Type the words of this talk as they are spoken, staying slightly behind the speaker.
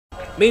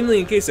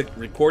Mainly in case a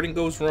recording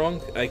goes wrong,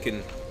 I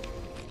can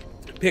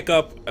pick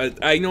up.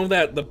 I know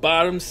that the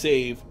bottom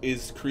save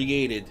is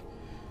created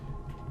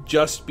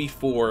just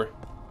before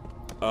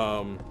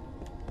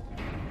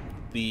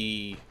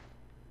the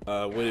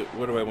what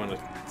do I want to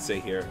say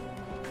here?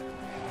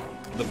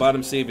 The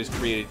bottom save is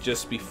created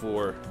just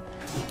before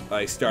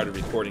I started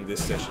recording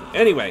this session.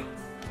 Anyway,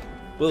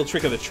 little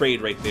trick of the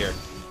trade right there.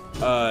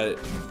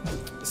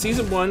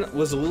 Season 1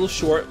 was a little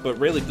short, but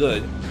really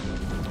good.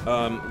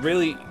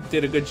 Really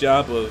did a good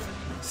job of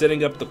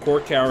setting up the core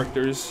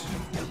characters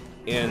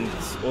and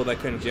all that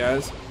kind of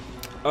jazz.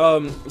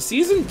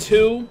 Season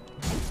 2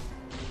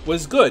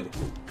 was good.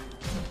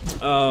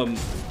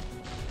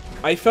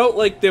 I felt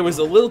like there was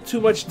a little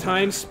too much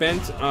time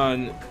spent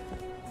on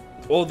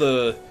all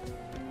the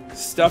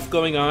stuff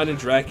going on in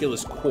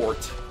Dracula's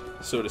court,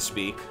 so to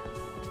speak.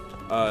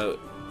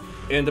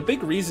 And the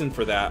big reason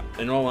for that,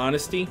 in all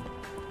honesty,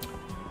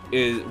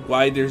 is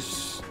why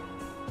there's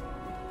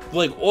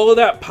like all of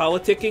that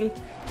politicking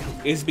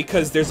is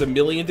because there's a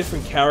million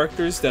different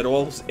characters that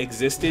all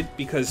existed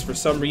because for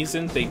some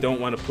reason they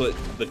don't want to put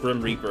the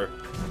Grim Reaper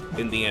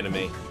in the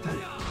anime,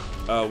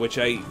 which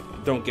I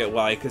don't get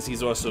why, because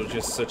he's also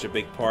just such a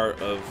big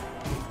part of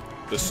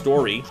the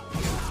story,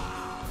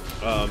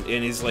 and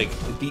is like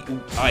the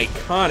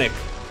iconic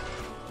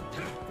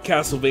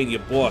Castlevania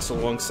boss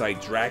alongside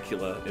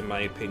Dracula, in my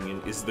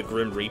opinion, is the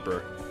Grim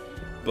Reaper.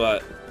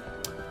 But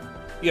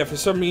yeah, for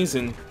some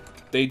reason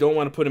they don't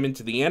want to put him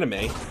into the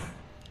anime,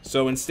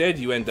 so instead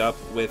you end up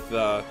with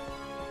a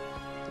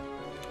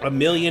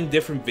million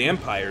different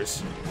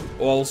vampires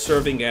all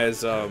serving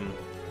as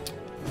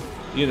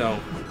you know,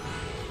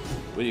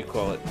 what do you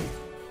call it?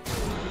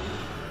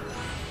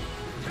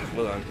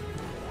 Hold on.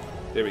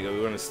 There we go.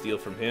 We want to steal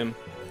from him.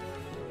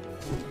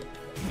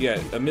 Yeah,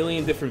 a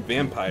million different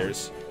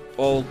vampires,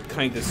 all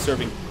kind of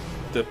serving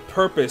the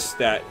purpose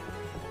that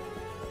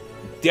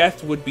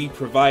Death would be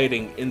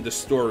providing in the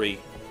story.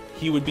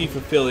 He would be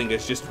fulfilling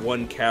as just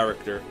one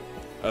character,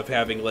 of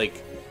having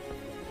like,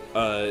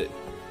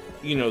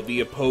 you know, the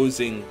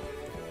opposing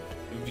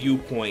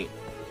viewpoint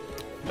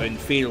and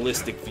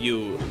fatalistic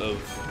view of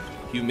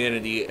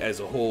humanity as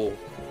a whole,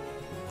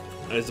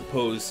 as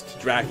opposed to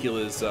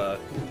Dracula's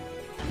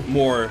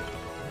more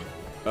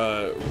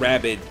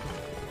rabid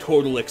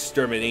total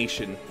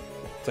extermination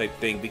type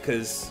thing,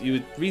 because you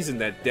would reason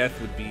that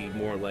Death would be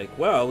more like,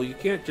 well, you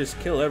can't just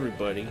kill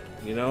everybody,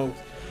 you know,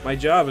 my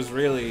job is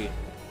really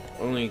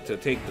only to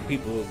take the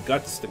people who have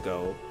guts to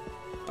go.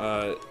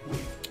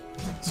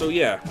 So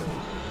yeah.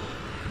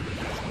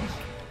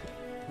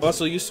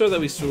 Also, you saw that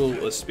we stole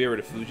a Spirit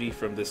of Fuji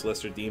from this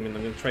lesser demon.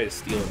 I'm gonna try to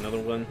steal another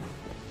one.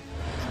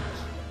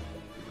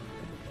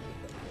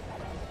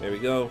 There we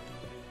go.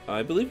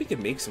 I believe we can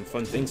make some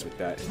fun things with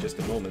that in just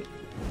a moment.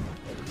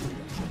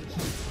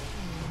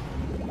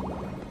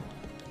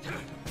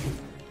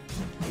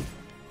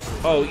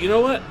 Oh, you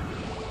know what?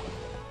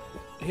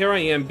 Here I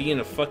am being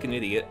a fucking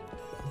idiot.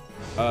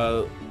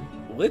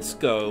 Let's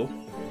go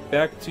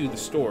back to the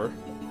store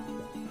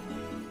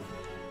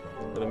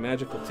with a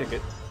magical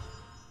ticket.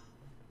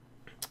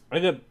 I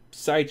got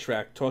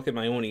sidetracked talking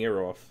my own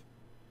ear off.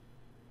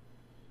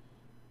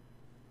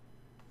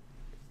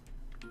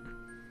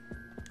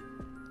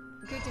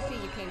 Good to see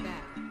you came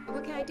back.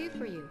 What can I do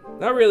for you?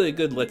 Not really a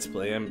good Let's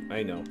Play.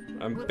 I know.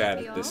 I'm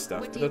bad at this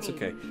stuff, but that's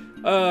okay.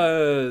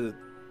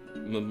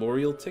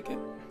 Memorial ticket?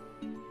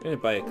 I'm gonna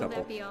buy a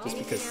couple, just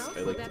because I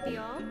like to be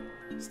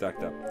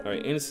stocked up.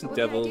 Alright, Innocent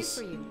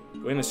Devils.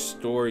 We're gonna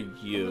store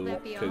you,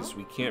 because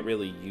we can't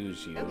really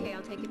use you. Okay,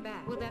 I'll take it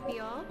back. Will that be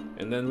all?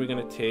 And then we're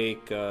gonna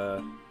take,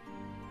 you.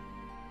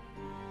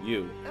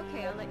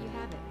 Okay, I'll let you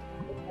have it.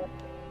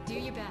 Do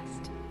your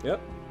best.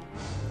 Yep.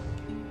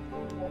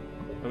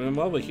 I mean,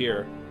 while we're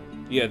here,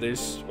 yeah,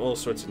 there's all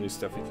sorts of new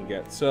stuff we can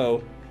get.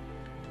 So,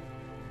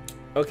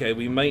 okay,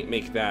 we might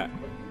make that.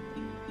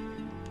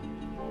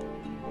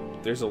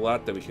 There's a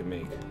lot that we can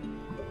make.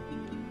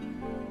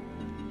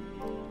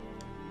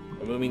 And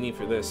what do we need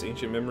for this?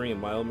 Ancient Memory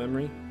and Wild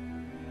Memory?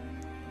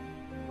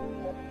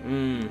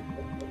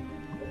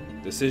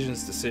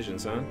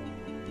 Decisions, huh?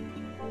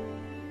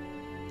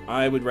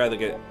 I would rather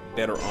get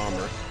better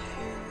armor.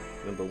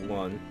 Number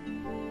 1.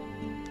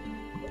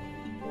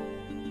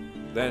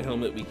 That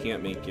helmet we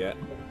can't make yet.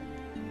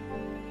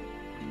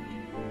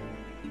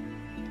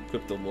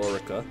 Equip the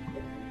Lorica.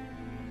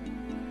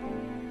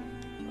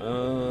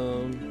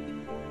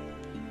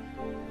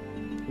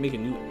 Make a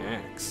new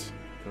axe.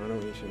 Gano,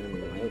 Ancient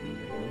Memory, Wild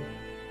Memory.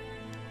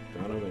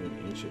 Gano and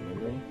Ancient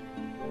Memory.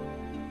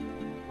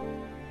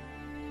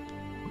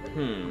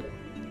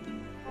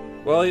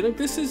 Well, I think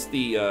this is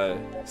the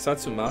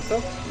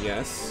Satsumata.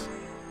 Yes.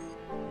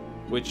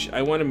 Which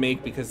I want to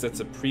make because that's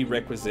a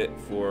prerequisite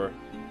for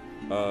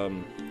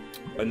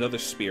another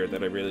spear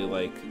that I really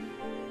like.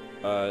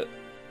 Can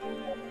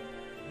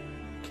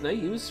I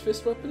use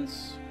fist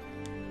weapons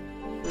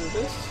for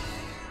this?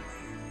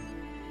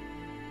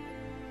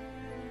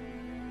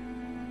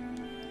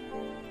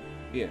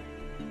 Yeah.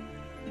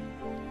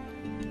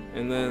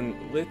 And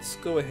then let's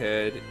go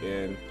ahead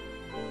and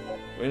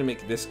we're gonna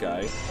make this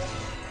guy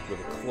with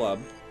a club.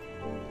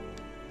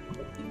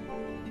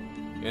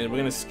 And we're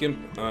gonna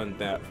skimp on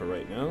that for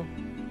right now.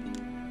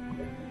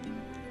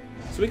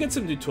 So we get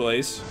some new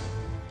toys.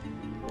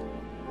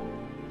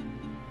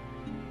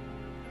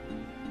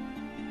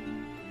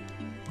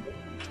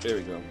 There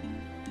we go.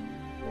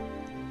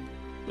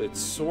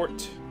 Let's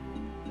sort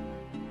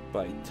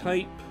by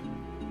type.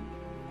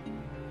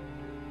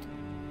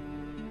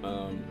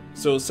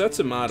 So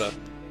Satsumata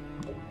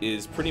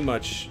is pretty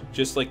much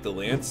just like the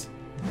Lance,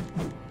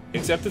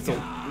 except it's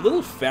a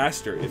little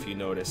faster if you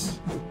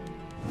notice.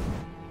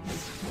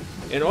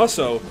 And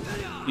also,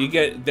 you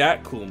get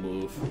that cool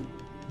move.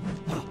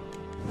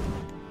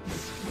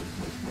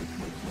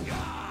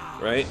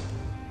 Right?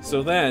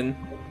 So then,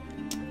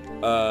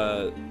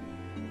 I'm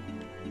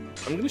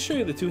going to show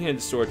you the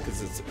two-handed sword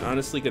because it's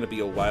honestly going to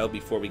be a while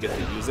before we get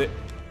to use it.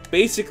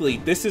 Basically,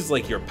 this is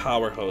like your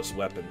powerhouse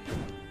weapon.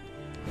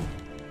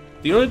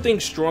 The only thing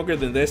stronger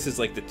than this is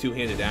like the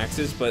two-handed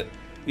axes, but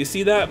you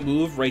see that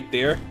move right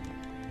there?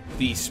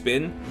 The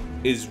spin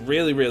is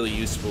really, really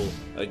useful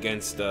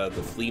against the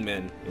flea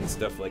men and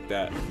stuff like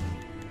that.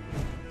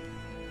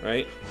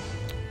 Right?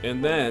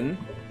 And then,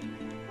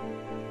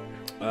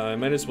 I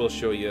might as well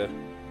show you.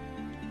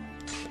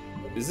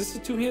 Is this a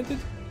two-handed?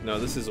 No,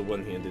 this is a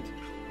one-handed.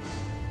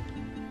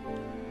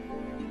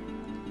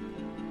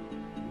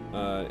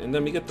 And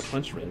then we get the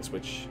punch rings,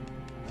 which...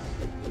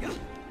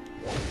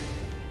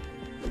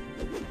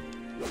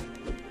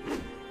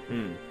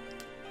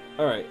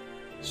 Alright,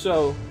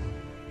 so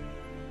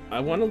I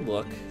want to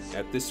look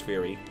at this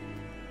fairy.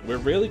 We're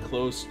really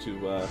close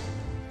to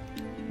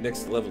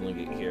next leveling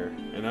it here,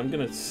 and I'm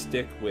going to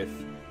stick with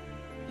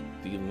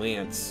the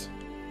Lance.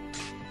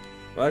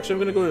 Well, actually, I'm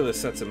going to go to the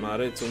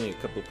Satsumata. It's only a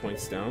couple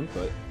points down,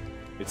 but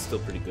it's still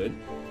pretty good.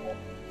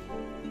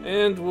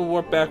 And we'll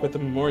warp back with the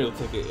memorial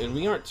ticket, and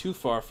we aren't too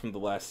far from the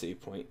last save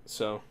point,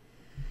 so...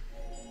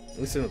 At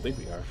least I don't think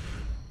we are.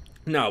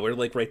 No, we're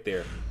like right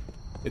there.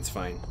 It's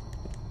fine.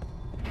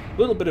 A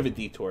little bit of a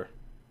detour.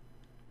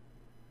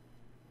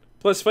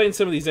 Plus, fighting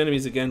some of these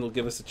enemies again will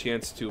give us a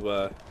chance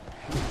to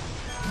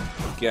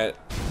get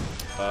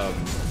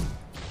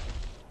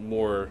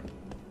more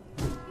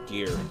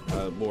gear,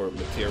 more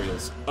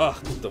materials. Ugh,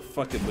 the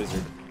fucking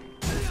wizard.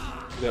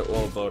 Forgot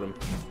all about him.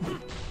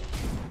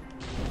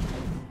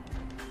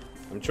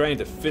 I'm trying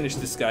to finish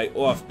this guy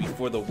off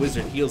before the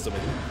wizard heals him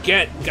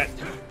again.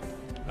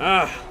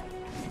 Ah!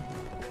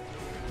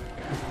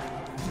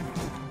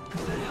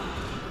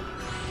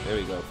 There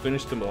we go.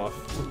 Finished him off.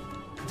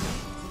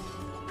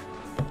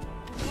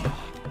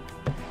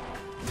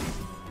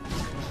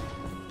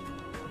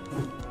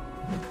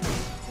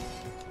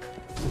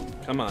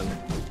 Come on.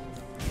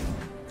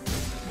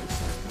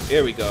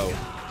 There we go.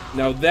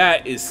 Now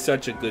that is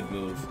such a good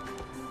move.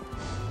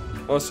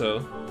 Also,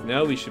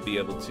 now we should be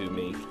able to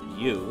make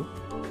you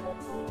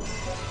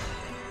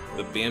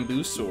the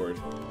bamboo sword.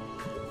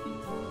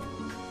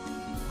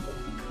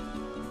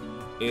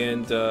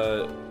 And,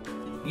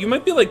 you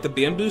might be like, the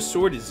bamboo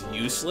sword is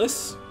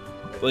useless.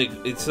 Like,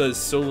 it does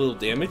so little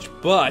damage,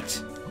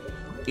 but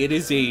it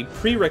is a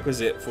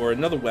prerequisite for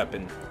another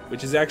weapon,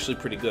 which is actually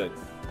pretty good.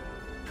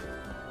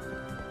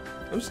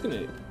 I'm just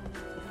gonna...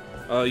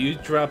 Oh, you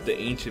dropped the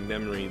ancient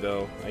memory,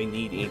 though. I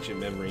need ancient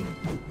memory.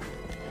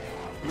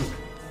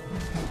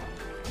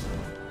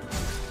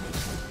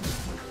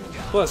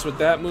 Plus, with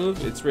that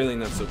move, it's really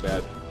not so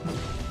bad.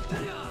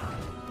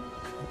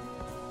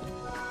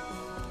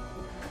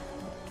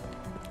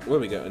 What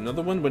do we got?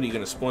 Another one? When are you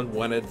gonna spawn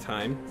one at a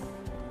time?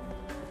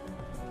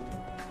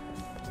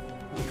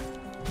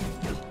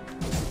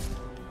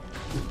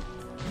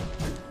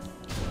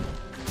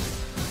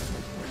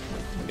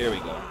 There we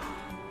go.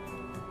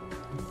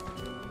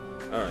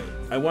 Alright,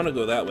 I want to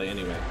go that way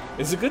anyway.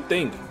 It's a good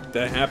thing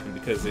that happened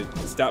because it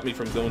stopped me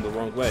from going the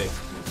wrong way.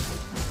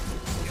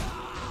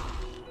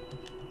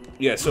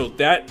 Yeah, so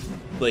that,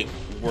 like,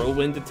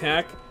 whirlwind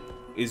attack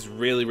is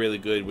really, really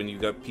good when you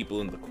got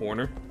people in the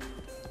corner.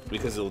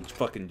 Because it'll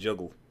fucking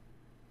juggle.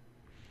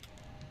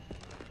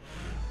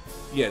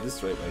 Yeah, this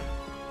is the right way.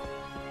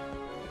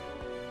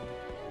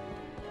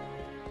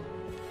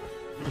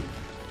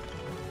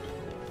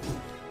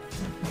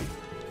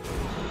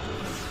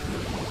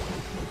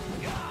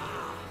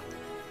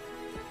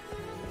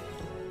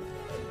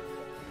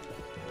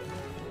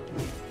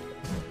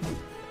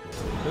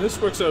 And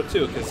this works out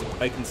too, because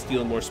I can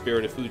steal more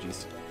Spirit of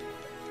Fuji's.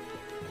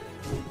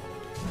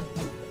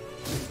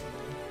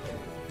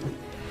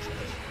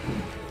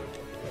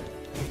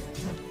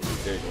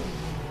 There you go.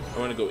 I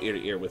want to go ear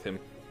to ear with him.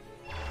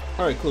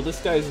 Alright, cool.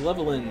 This guy's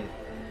leveling.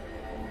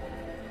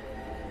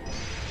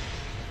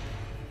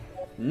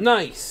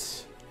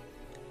 Nice!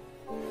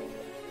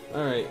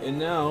 Alright, and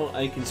now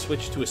I can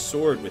switch to a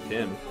sword with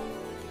him.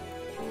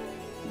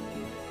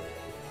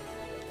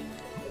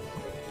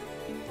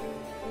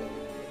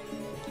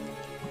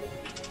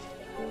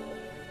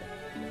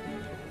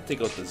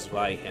 Take out the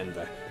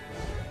Zweihander.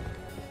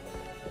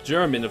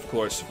 German, of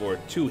course, for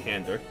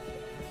two-hander.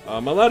 A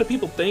lot of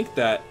people think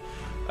that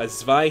a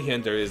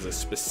Zweihander is a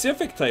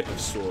specific type of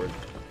sword,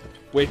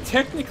 where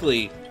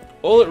technically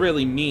all it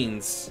really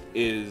means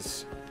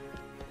is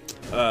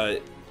a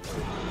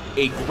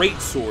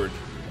greatsword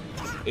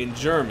in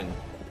German.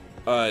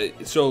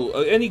 So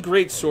any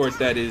greatsword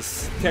that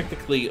is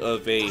technically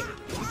of a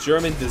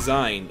German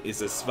design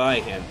is a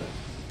Zweihänder.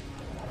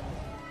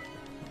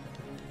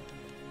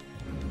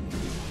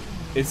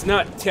 It's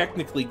not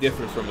technically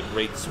different from a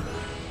greatsword.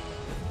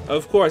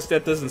 Of course,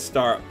 that doesn't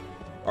stop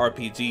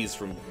RPGs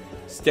from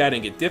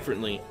statting it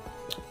differently.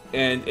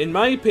 And in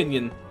my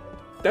opinion,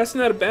 that's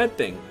not a bad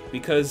thing,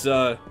 because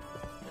the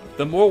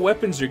more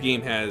weapons your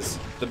game has,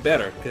 the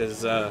better,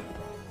 because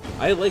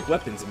I like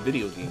weapons in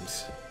video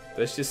games.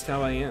 That's just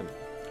how I am.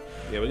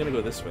 Yeah, we're gonna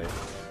go this way.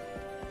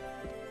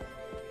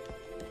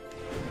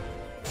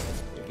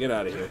 Get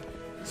out of here.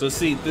 So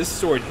see, this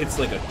sword hits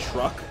like a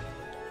truck,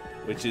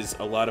 which is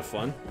a lot of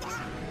fun.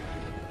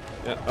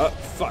 Oh,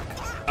 fuck.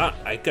 Ah,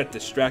 I got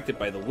distracted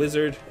by the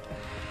wizard.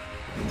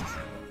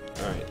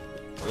 Alright,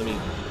 let me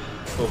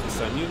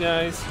focus on you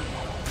guys.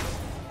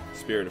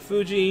 Spirit of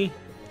Fuji.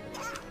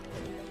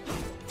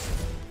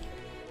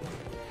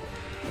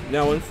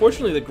 Now,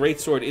 unfortunately, the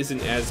greatsword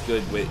isn't as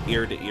good with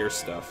ear-to-ear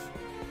stuff.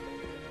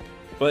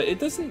 But it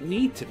doesn't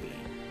need to be.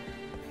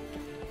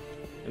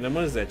 And then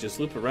what is that? Just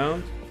loop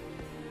around?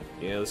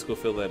 Yeah, let's go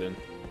fill that in.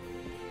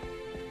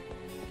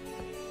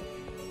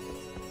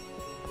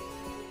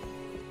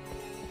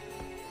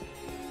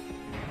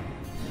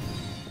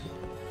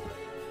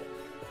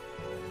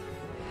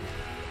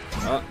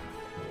 Ah.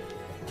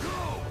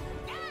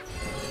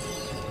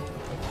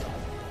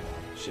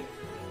 Shit.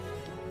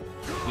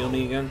 Heal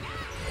me again.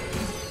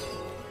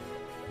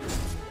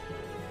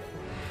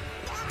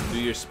 Do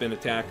your spin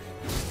attack.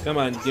 Come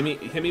on,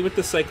 hit me with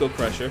the Psycho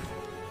Crusher.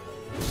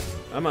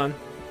 Come on.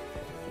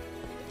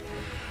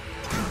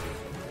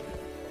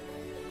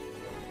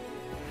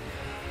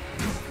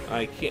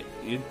 I can't.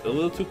 You're a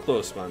little too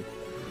close, man.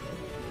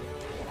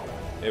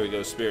 There we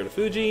go, Spirit of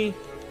Fuji.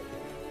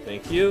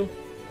 Thank you.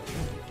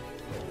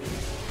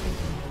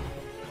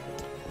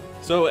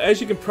 So, as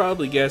you can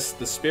probably guess,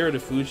 the Spirit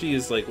of Fuji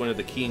is like one of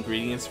the key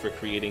ingredients for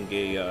creating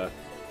a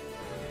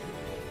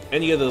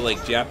any other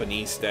like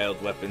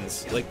Japanese-styled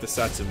weapons, like the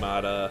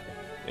Satsumata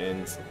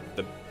and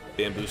the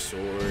bamboo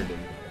sword and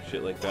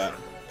shit like that.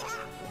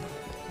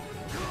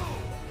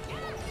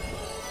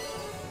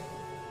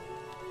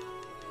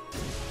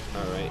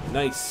 Alright,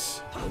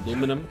 nice.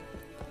 Aluminum.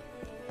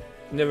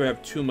 Never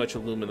have too much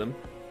aluminum.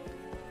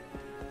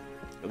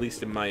 At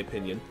least in my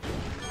opinion.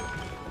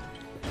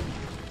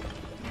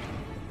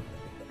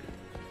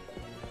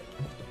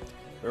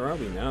 Where are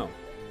we now?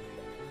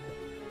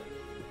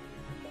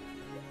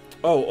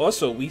 Oh,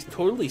 also, we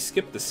totally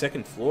skipped the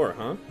second floor,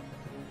 huh?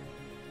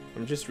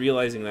 I'm just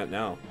realizing that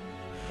now.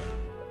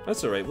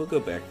 That's alright, we'll go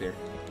back there.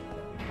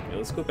 Yeah,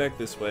 let's go back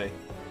this way.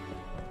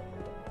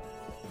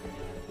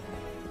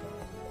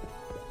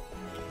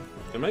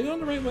 Am I going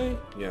the right way?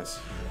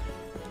 Yes.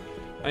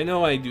 I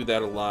know I do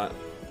that a lot.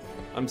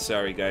 I'm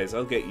sorry, guys.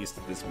 I'll get used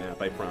to this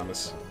map, I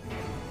promise.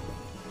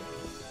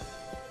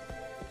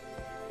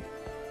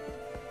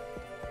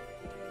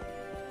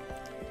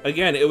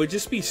 Again, it would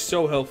just be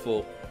so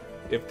helpful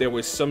if there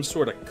was some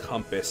sort of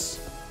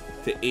compass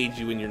to aid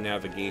you in your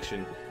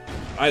navigation.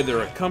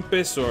 Either a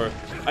compass or...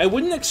 I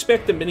wouldn't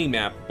expect a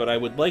mini-map, but I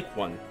would like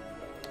one.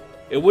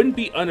 It wouldn't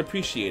be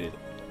unappreciated.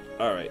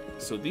 Alright,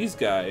 so these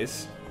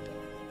guys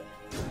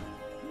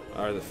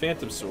are the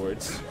Phantom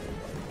Swords.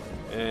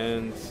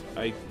 And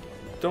I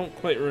don't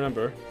quite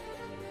remember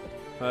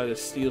how to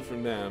steal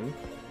from them,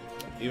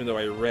 even though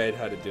I read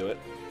how to do it.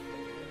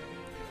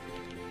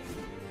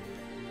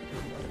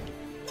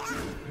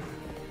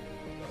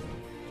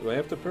 Do I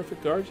have to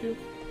perfect guard you?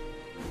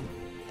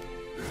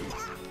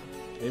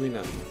 Maybe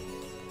not.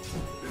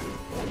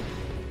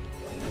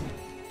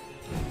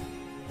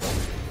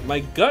 My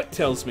gut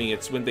tells me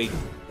it's when they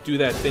do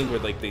that thing where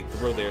like they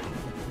throw their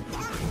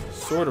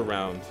sword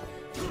around.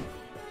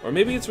 Or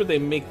maybe it's when they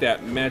make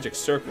that magic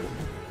circle.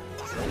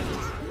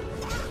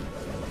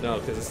 No,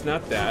 because it's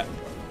not that.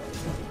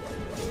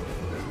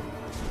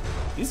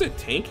 These are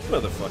tanky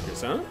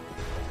motherfuckers, huh?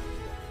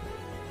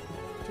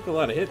 Took a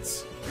lot of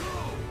hits.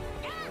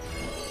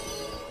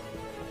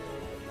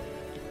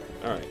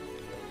 Alright.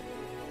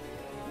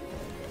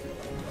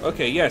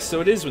 Okay, yes,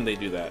 so it is when they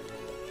do that.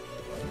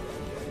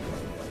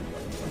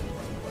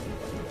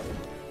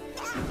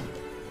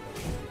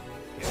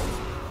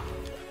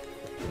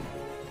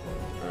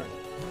 Alright.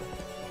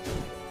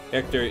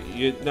 Hector,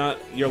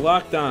 you're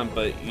locked on,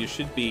 but you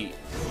should be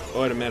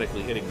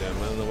automatically hitting them.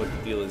 I don't know what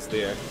the deal is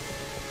there.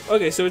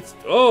 Okay, so it's...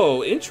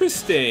 Oh,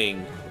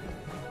 interesting!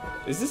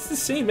 Is this the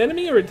same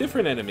enemy or a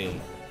different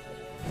enemy?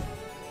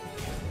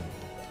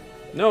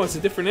 No, it's a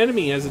different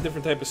enemy. He has a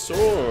different type of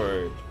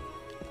sword.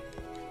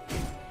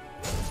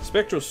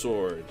 Spectral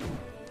sword.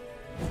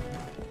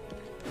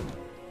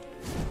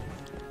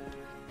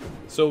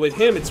 So with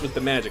him, it's with the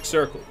magic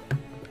circle.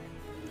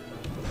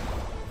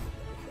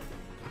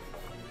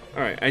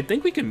 Alright, I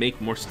think we can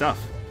make more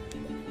stuff.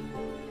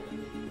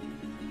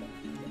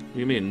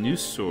 We made a new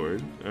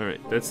sword.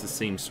 Alright, that's the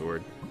same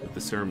sword with the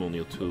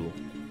ceremonial tool.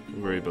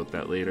 We'll worry about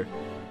that later.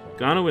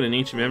 Ghana with an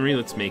ancient memory,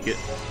 let's make it.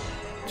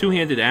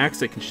 Two-handed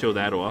axe, I can show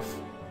that off.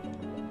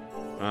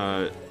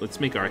 Let's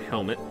make our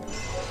helmet.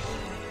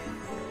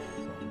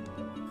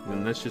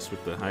 And that's just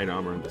with the hide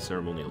armor and the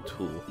ceremonial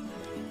tool.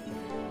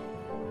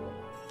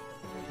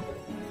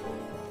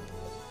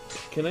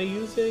 Can I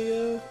use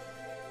a,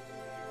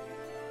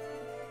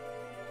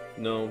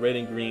 No, red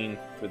and green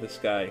for the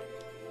sky.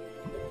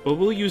 But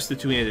we'll use the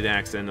two-handed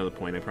axe at another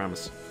point, I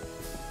promise.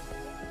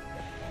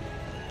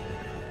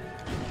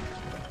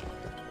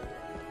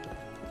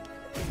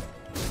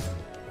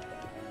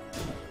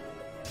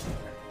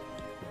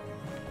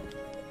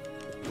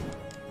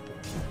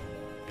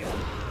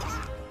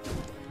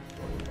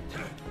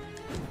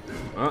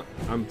 Oh,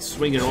 I'm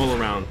swinging all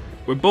around.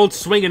 We're both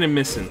swinging and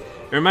missing.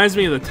 It reminds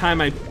me of the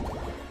time I...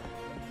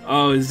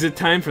 Oh, is it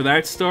time for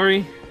that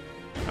story?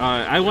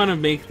 I want to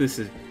make this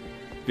a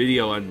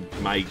video on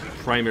my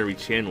primary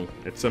channel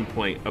at some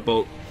point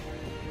about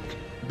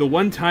the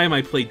one time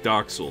I played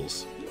Dark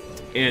Souls.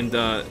 And,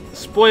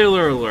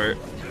 spoiler alert,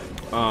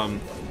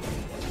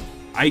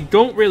 I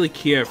don't really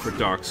care for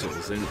Dark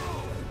Souls,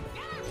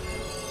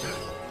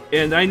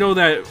 and I know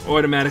that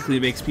automatically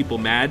makes people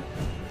mad.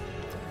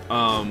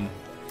 And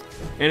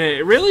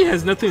it really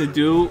has nothing to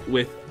do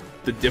with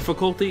the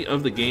difficulty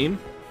of the game.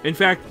 In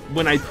fact,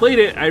 when I played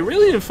it, I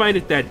really didn't find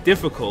it that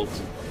difficult.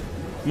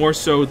 More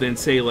so than,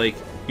 say, like,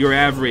 your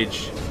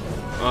average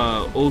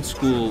old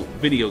school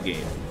video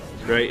game,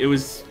 right? It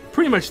was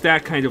pretty much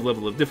that kind of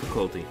level of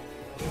difficulty.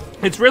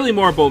 It's really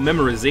more about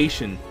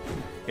memorization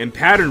and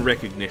pattern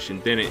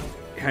recognition than it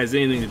has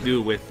anything to do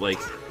with, like,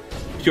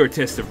 pure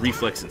test of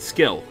reflex and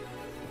skill.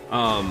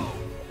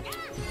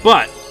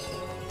 But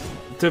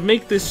to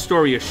make this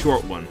story a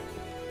short one,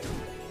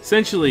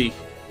 essentially,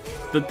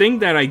 the thing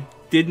that I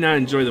did not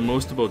enjoy the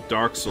most about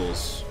Dark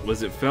Souls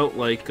was it felt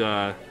like,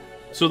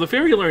 so the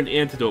fairy learned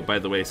antidote, by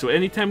the way, so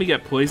anytime we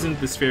get poisoned,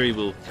 this fairy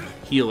will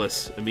heal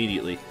us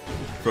immediately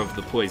from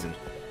the poison.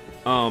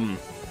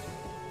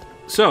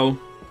 So,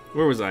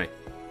 where was I?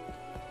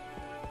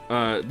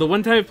 The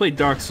one time I played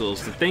Dark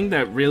Souls, the thing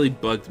that really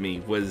bugged me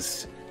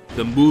was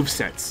the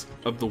movesets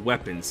of the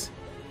weapons.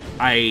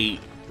 I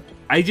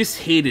just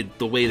hated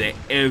the way that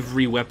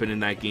every weapon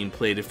in that game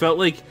played. It felt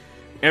like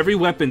every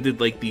weapon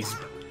did like these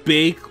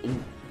big,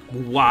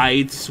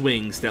 wide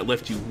swings that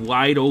left you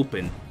wide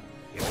open.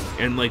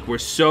 And like we're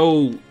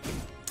so,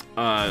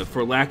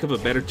 for lack of a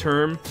better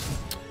term,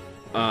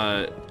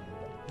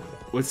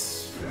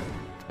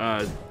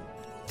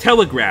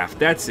 telegraphed.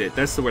 That's it.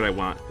 That's the word I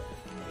want.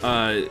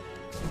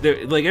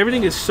 Like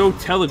everything is so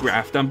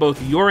telegraphed on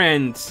both your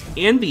end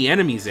and the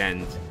enemy's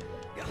end,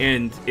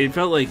 and it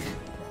felt like,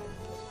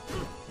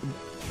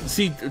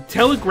 see,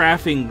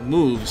 telegraphing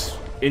moves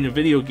in a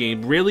video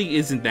game really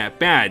isn't that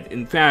bad.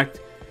 In fact,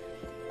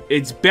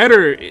 it's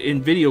better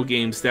in video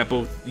games that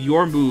both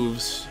your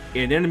moves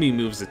and enemy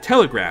moves are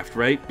telegraphed,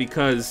 right?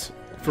 Because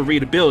for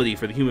readability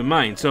for the human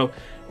mind. So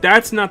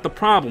that's not the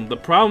problem. The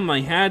problem I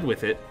had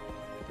with it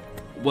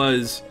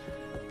was,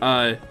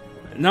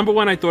 number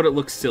one, I thought it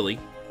looked silly.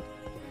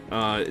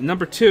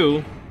 Number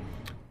two,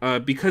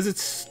 because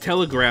it's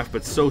telegraphed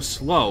but so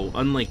slow,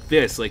 unlike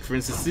this, like for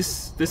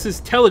instance, this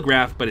is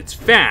telegraphed but it's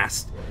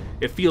fast.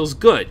 It feels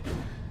good.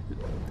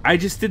 I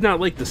just did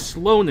not like the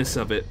slowness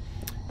of it.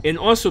 And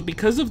also,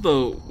 because of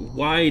the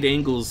wide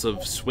angles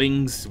of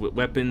swings with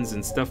weapons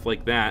and stuff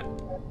like that,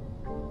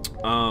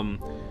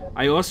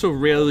 I also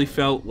really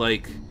felt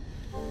like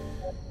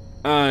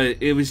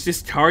it was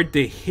just hard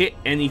to hit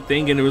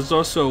anything, and it was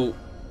also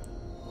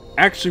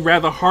actually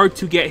rather hard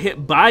to get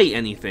hit by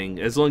anything,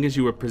 as long as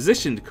you were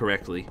positioned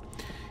correctly.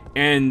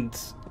 And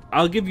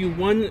I'll give you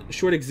one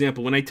short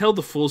example. When I tell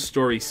the full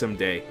story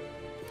someday,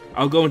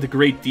 I'll go into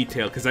great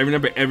detail, because I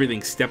remember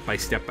everything step by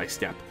step by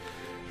step.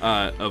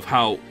 Of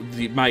how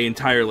my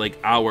entire, like,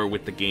 hour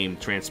with the game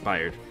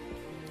transpired.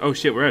 Oh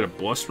shit, we're at a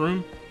boss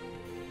room?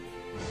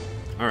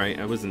 Alright,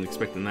 I wasn't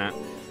expecting that.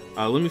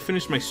 Let me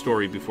finish my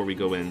story before we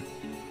go in.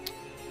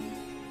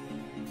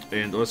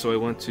 And also I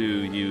want to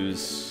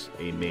use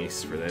a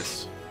mace for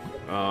this.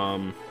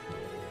 So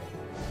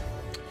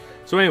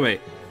anyway,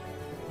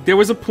 there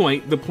was a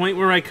point, the point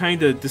where I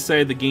kind of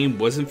decided the game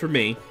wasn't for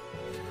me,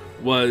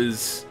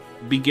 was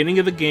beginning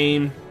of the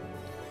game,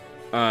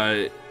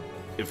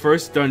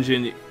 first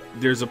dungeon,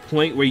 there's a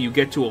point where you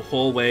get to a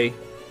hallway,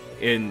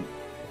 and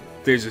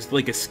there's just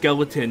like a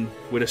skeleton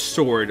with a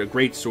sword, a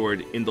great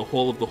sword, in the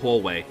hole of the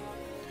hallway.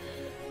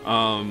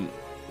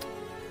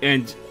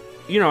 And,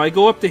 you know, I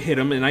go up to hit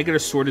him, and I get a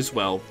sword as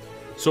well.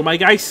 So my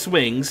guy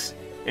swings,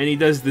 and he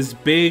does this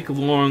big,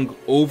 long,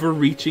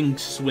 overreaching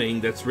swing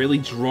that's really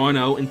drawn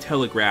out and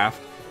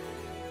telegraphed,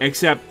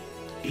 except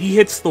he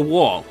hits the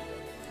wall.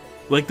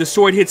 Like, the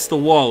sword hits the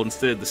wall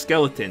instead of the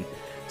skeleton.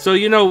 So,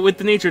 you know, with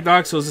the nature of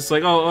Dark Souls, it's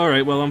like, oh,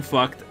 alright, well, I'm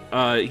fucked.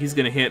 He's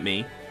gonna hit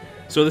me.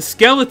 So the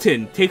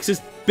skeleton takes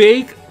this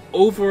big,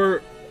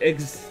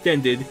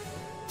 overextended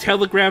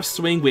telegraph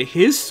swing with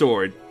his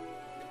sword,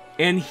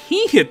 and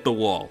he hit the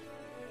wall.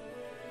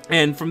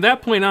 And from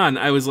that point on,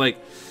 I was like,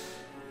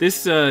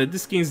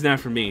 this game's not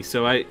for me.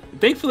 So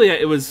thankfully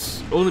it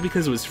was only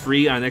because it was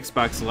free on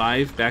Xbox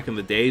Live back in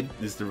the day.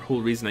 Is the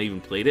whole reason I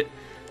even played it.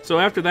 So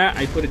after that,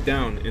 I put it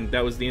down, and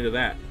that was the end of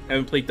that. I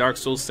haven't played Dark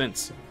Souls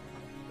since.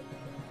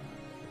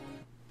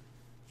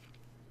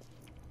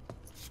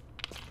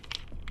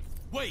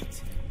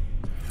 Wait!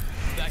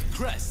 That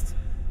crest!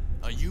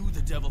 Are you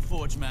the Devil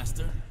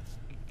Forgemaster?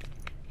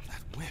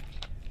 That whip.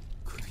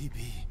 Could he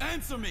be?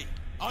 Answer me!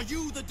 Are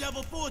you the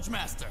Devil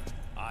Forgemaster?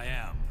 I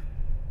am.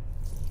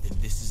 Then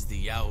this is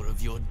the hour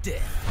of your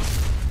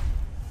death.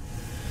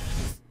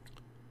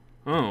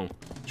 Oh,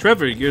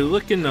 Trevor, you're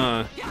looking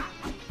a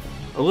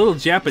little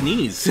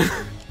Japanese.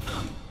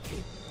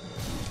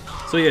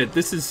 So yeah,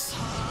 this is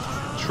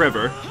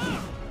Trevor,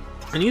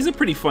 and he's a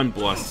pretty fun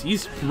boss.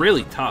 He's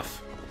really tough.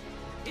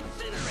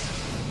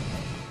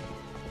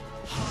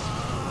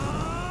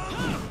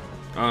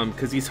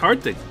 Because he's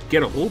hard to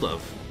get a hold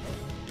of.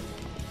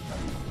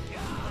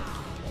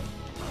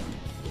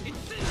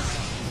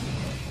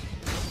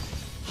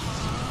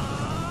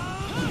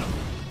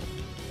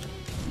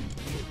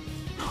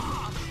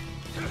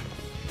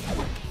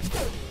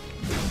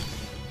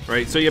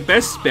 Right, so your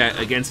best bet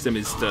against him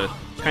is to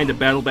kind of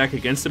battle back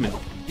against him and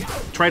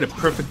try to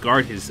perfect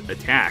guard his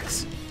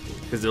attacks,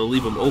 because it'll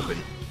leave him open.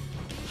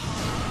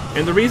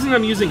 And the reason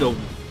I'm using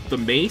the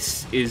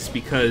mace is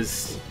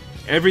because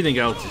everything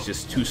else is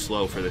just too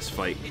slow for this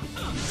fight.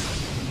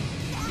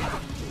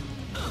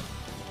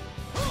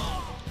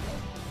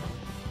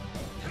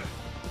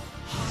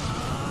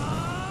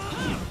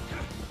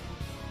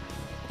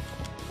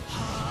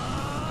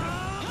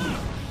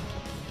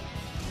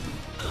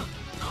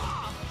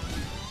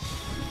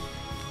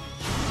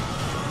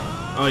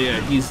 Oh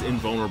yeah, he's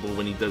invulnerable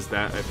when he does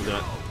that, I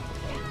forgot.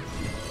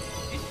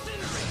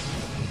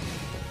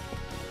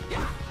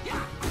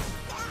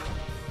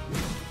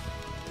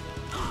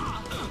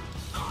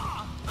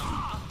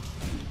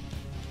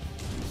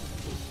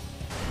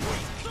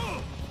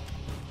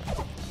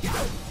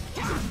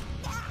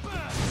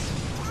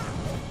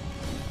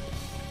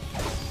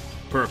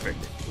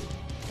 Perfect.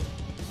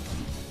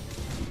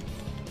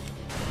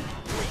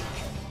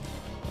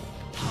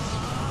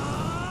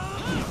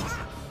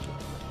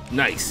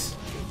 Nice.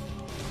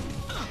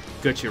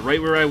 Got you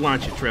right where I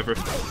want you, Trevor.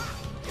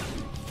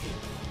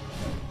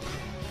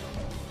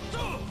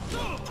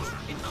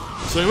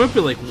 So I might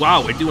be like,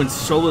 wow, we're doing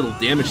so little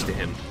damage to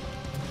him.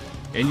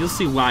 And you'll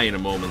see why in a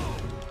moment.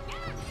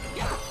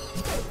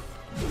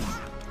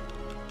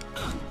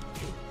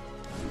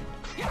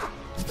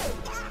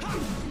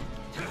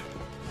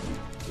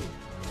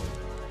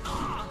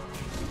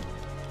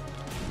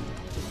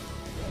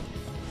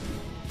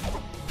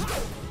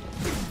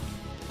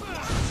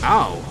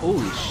 Ow,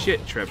 holy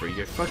shit, Trevor,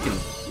 you're fucking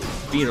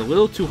being a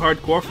little too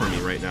hardcore for me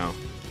right now.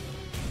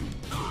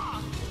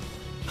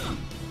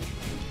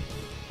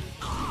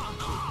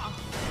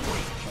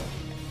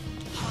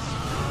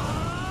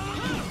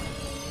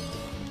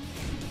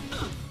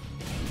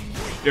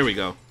 There we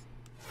go.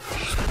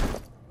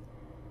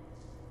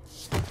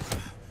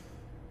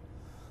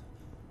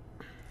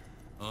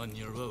 On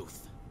your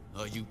oath,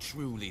 are you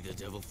truly the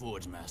Devil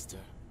Forgemaster?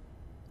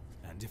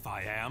 And if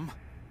I am?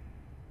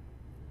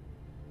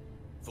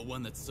 For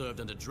one that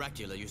served under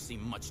Dracula, you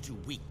seem much too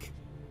weak.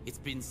 It's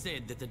been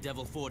said that the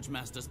Devil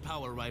Forgemaster's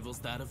power rivals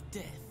that of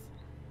death.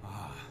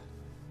 Ah,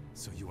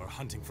 so you are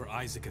hunting for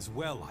Isaac as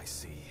well, I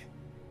see.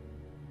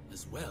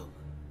 As well?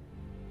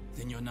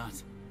 Then you're not...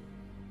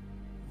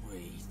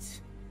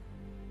 Wait...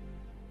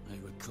 I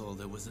recall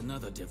there was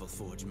another Devil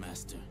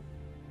Forgemaster.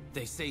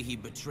 They say he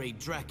betrayed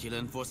Dracula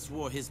and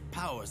forswore his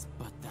powers,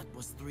 but that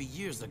was 3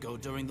 years ago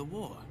during the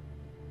war.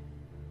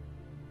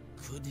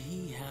 Could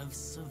he have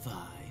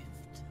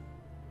survived?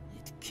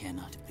 It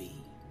cannot be.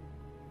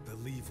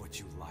 Believe what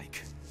you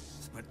like,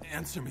 but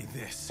answer me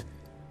this.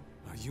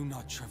 Are you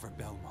not Trevor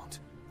Belmont,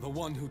 the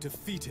one who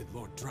defeated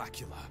Lord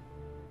Dracula?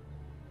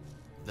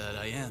 That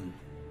I am,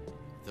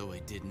 though I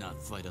did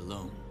not fight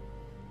alone.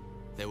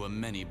 There were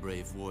many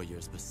brave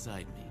warriors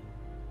beside me.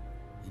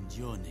 And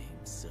your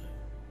name, sir?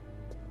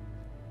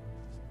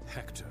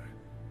 Hector.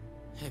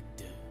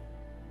 Hector.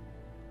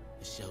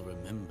 I shall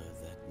remember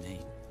that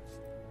name.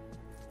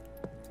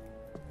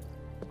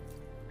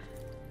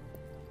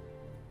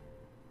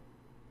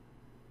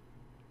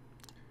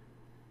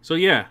 So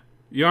yeah,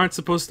 you aren't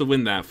supposed to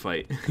win that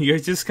fight. You're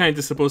just kind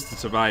of supposed to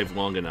survive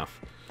long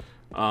enough.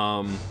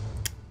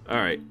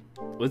 Alright,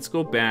 let's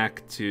go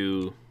back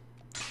to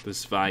the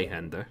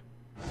Zweihänder.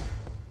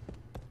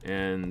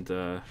 And,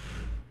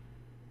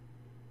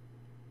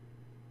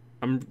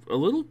 I'm a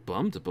little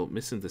bummed about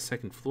missing the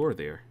second floor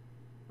there.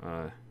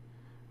 I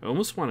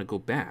almost want to go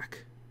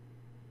back.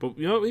 But,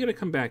 you know what, we're going to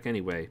come back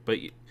anyway. But,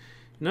 you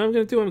know what I'm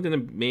going to do? I'm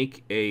going to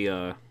make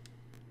a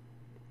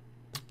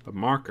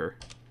marker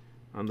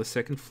on the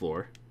second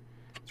floor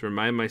to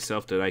remind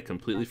myself that I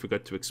completely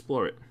forgot to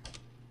explore it.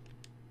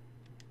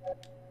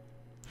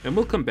 And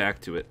we'll come back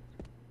to it.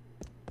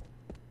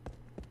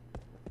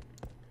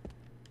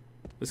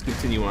 Let's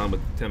continue on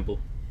with the temple.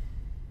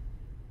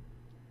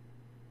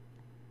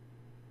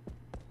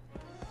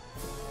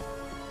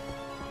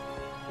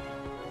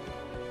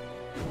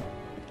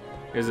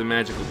 Here's a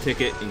magical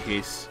ticket in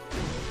case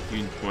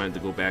you wanted to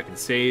go back and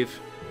save.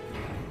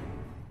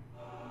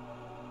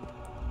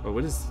 Oh,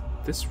 what is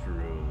this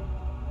room?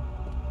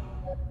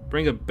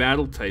 Bring a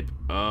battle type.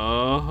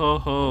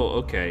 Oh,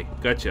 okay.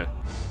 Gotcha.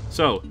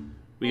 So,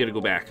 we gotta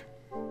go back.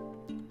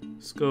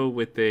 Let's go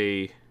with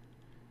a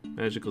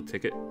magical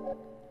ticket.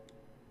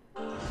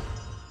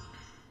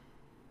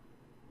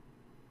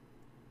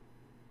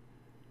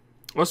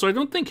 Also, I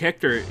don't think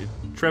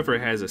Trevor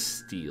has a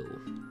steal.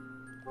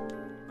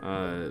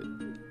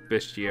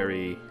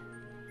 Bestiary.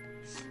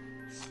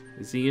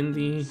 Is he in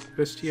the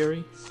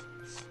bestiary?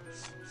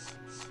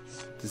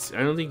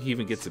 I don't think he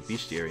even gets a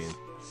bestiary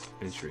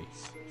entry.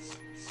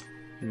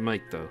 He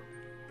might, though.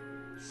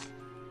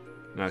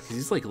 Nah, because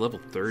he's like level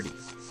 30.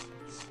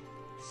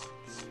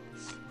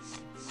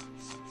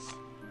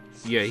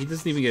 Yeah, he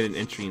doesn't even get an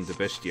entry into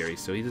bestiary,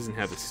 so he doesn't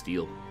have a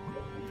steal.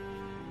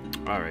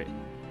 Alright.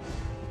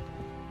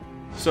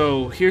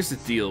 So, here's the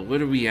deal.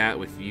 What are we at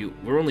with you?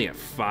 We're only at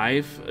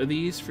 5 of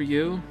these for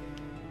you.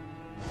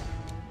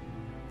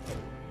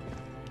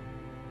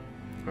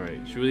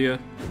 Alright, Julia.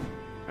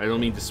 I don't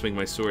mean to swing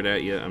my sword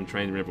at you. I'm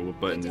trying to remember what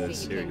button it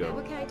is. Here we go.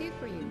 What can I do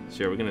for you?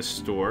 Sure, we're gonna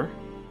store.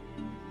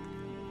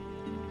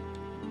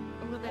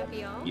 Will that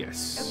be all?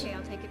 Yes. Okay,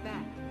 I'll take it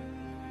back.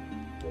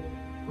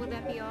 Will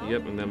that be all?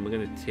 Yep, and then we're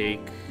gonna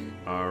take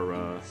our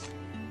Okay,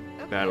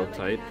 battle I'll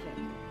let you type. have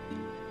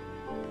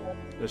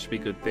it. That should be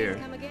good there.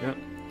 Come again? Yep.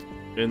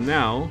 And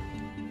now,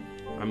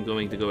 I'm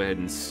going to go ahead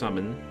and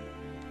summon.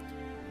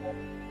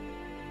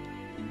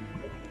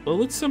 Well,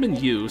 let's summon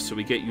you so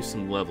we get you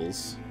some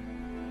levels.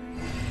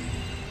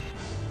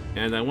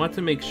 And I want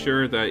to make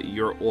sure that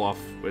you're off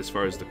as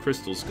far as the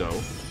crystals go.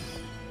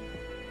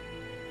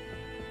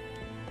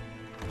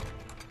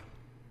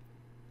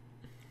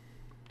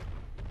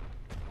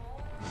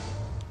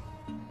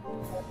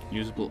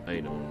 Usable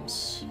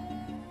items.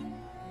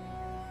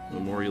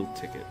 Memorial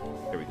ticket.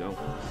 There we go.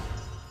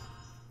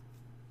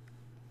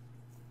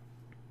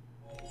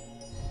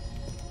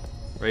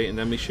 Right, and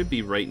then we should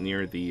be right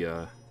near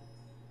the,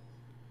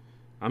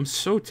 I'm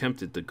so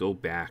tempted to go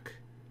back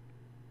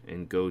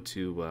and go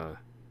to,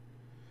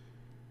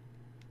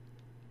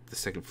 the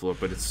second floor,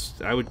 but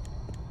it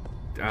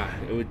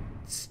would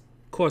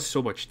cost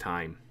so much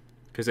time.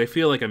 Because I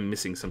feel like I'm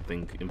missing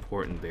something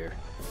important there.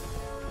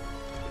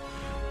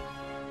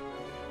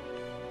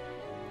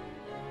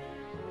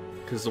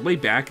 Because the way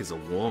back is a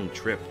long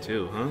trip,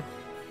 too, huh?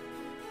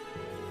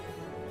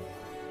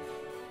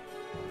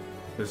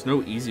 There's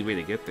no easy way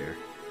to get there.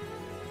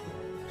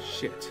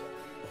 Shit.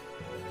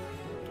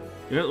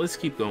 You know what, let's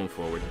keep going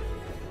forward.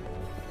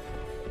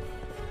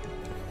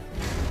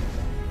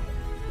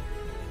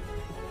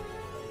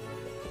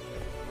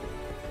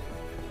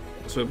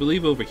 So I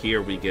believe over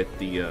here we get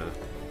the,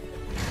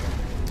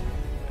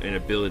 an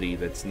ability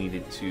that's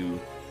needed to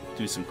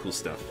do some cool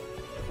stuff.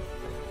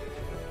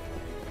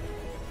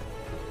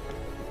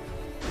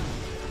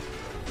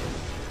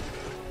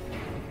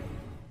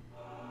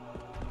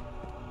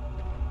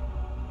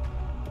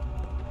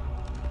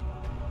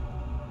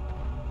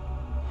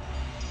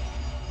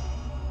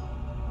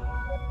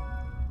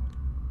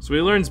 So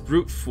he learns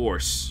brute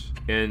force,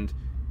 and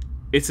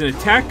it's an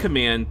attack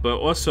command, but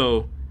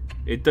also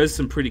it does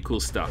some pretty cool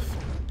stuff.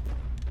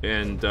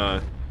 And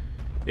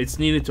it's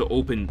needed to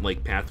open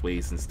like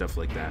pathways and stuff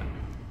like that.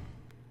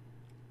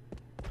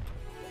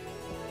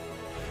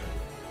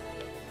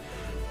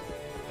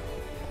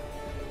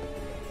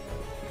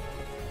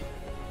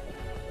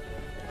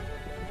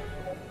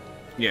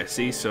 Yeah,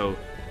 see, so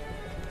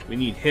we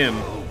need him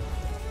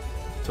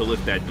to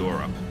lift that door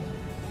up.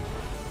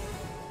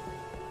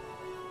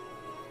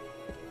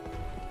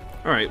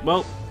 Alright,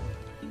 well,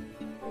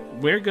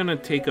 we're gonna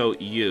take out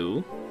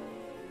you.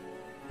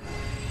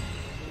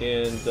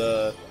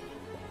 And,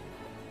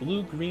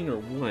 blue, green, or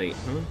white,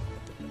 huh?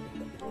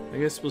 I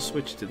guess we'll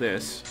switch to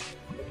this.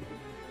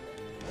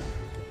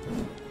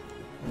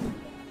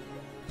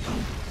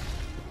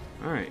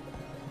 Alright.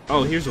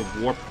 Oh, here's a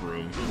warp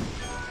room.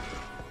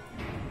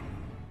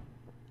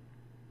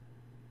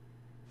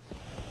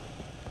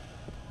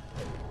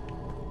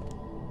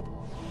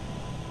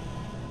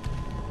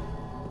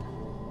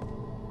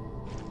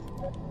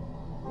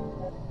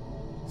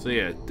 So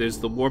yeah, there's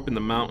the warp in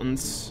the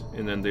mountains,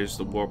 and then there's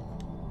the warp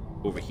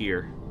over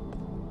here.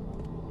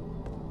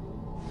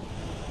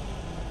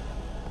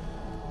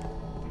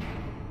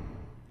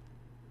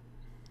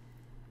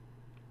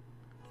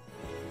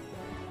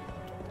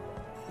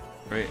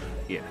 Right?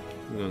 Yeah,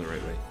 I'm going the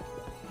right way.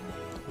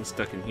 I'm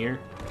stuck in here.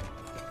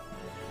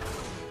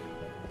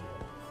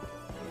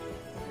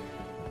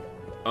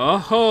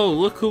 Oh,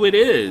 look who it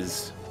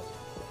is!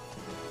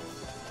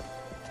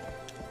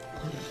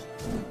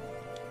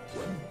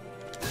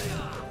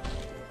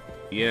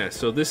 Yeah,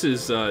 so this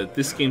is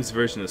this game's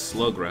version of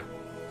Slugra,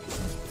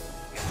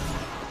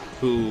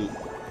 who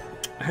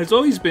has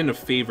always been a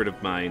favorite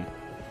of mine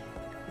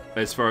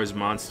as far as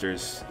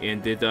monsters,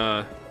 and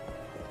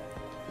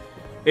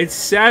it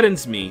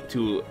saddens me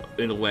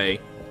in a way,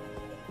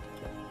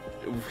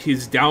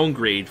 his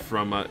downgrade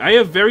from I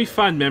have very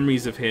fond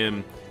memories of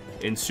him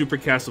in Super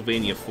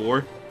Castlevania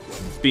 4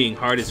 being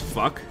hard as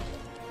fuck.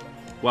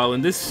 While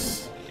in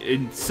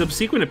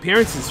subsequent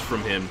appearances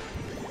from him,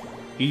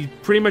 he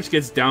pretty much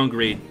gets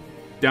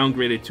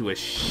downgraded to a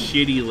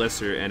shitty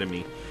lesser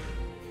enemy.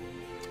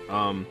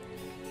 What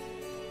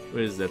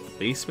is that, the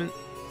basement?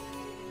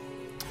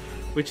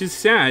 Which is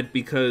sad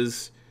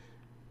because,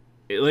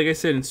 like I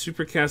said, in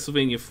Super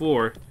Castlevania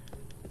 4,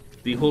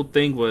 the whole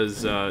thing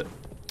was about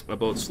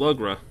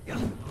Slugra.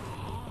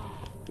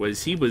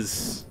 He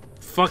was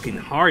fucking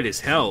hard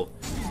as hell.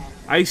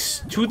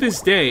 To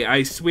this day,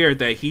 I swear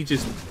that he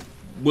just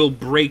will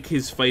break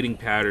his fighting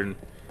pattern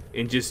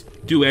and just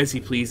do as he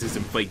pleases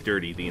and fight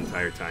dirty the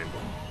entire time.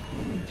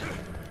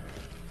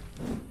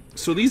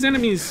 So these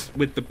enemies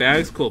with the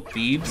bags called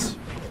thieves,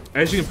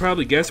 as you can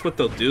probably guess, what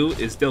they'll do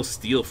is they'll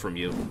steal from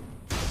you.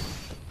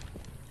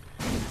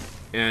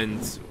 And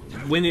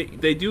when you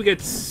do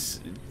get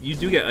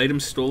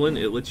items stolen,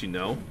 it lets you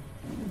know.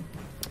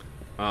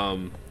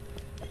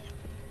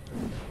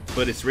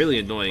 But it's really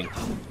annoying.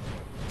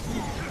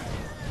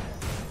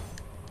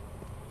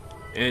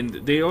 And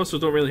they also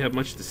don't really have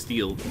much to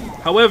steal.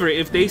 However,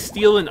 if they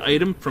steal an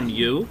item from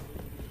you,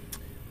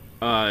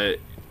 one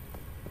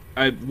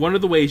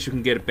of the ways you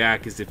can get it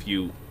back is if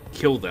you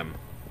kill them.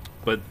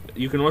 But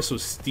you can also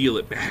steal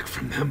it back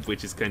from them,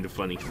 which is kind of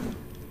funny.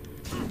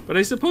 But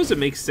I suppose it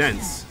makes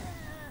sense.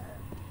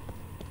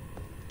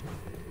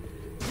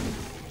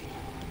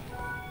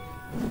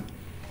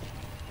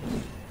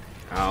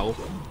 Ow.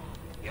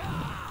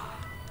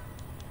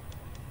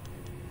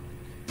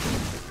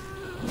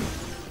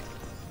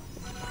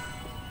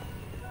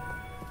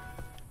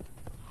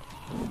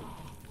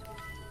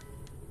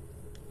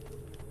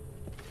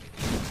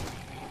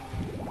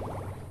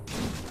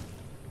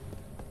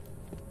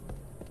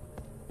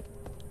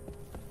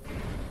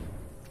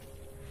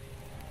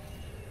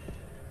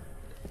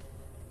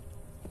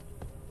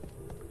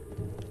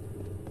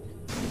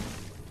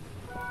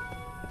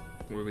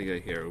 What do we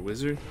got here? A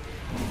wizard?